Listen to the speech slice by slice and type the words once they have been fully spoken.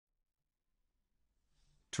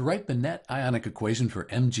To write the net ionic equation for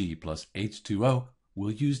Mg plus H2O,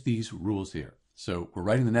 we'll use these rules here. So we're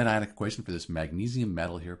writing the net ionic equation for this magnesium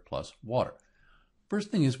metal here plus water. First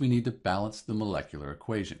thing is we need to balance the molecular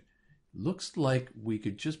equation. Looks like we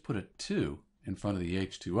could just put a 2 in front of the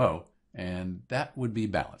H2O and that would be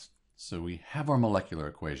balanced. So we have our molecular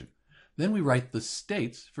equation. Then we write the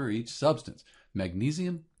states for each substance.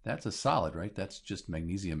 Magnesium, that's a solid, right? That's just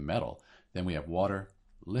magnesium metal. Then we have water,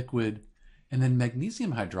 liquid, and then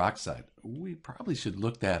magnesium hydroxide. We probably should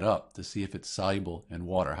look that up to see if it's soluble in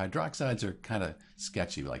water. Hydroxides are kind of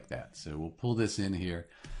sketchy like that. So we'll pull this in here.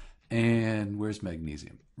 And where's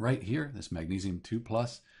magnesium? Right here, this magnesium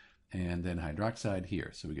 2+, and then hydroxide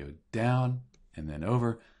here. So we go down and then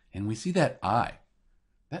over, and we see that I.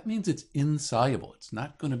 That means it's insoluble. It's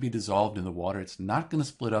not going to be dissolved in the water. It's not going to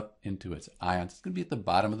split up into its ions. It's going to be at the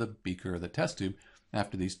bottom of the beaker or the test tube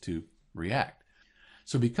after these two react.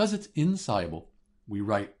 So because it's insoluble, we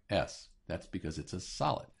write S. That's because it's a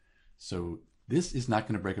solid. So this is not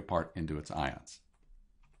going to break apart into its ions.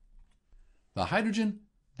 The hydrogen,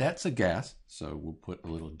 that's a gas. So we'll put a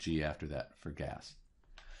little G after that for gas.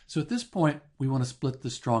 So at this point, we want to split the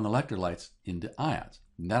strong electrolytes into ions.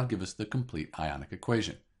 And that'll give us the complete ionic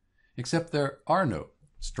equation. Except there are no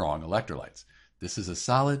strong electrolytes. This is a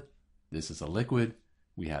solid. This is a liquid.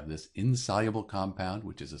 We have this insoluble compound,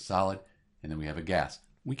 which is a solid. And then we have a gas.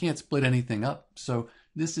 We can't split anything up, so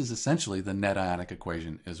this is essentially the net ionic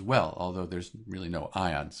equation as well, although there's really no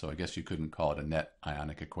ion, so I guess you couldn't call it a net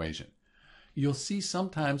ionic equation. You'll see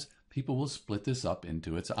sometimes people will split this up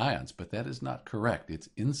into its ions, but that is not correct. It's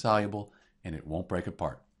insoluble and it won't break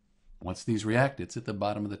apart. Once these react, it's at the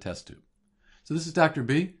bottom of the test tube. So this is Dr.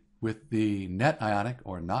 B with the net ionic,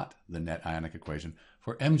 or not the net ionic equation,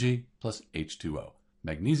 for Mg plus H2O,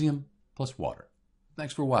 magnesium plus water.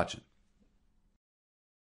 Thanks for watching.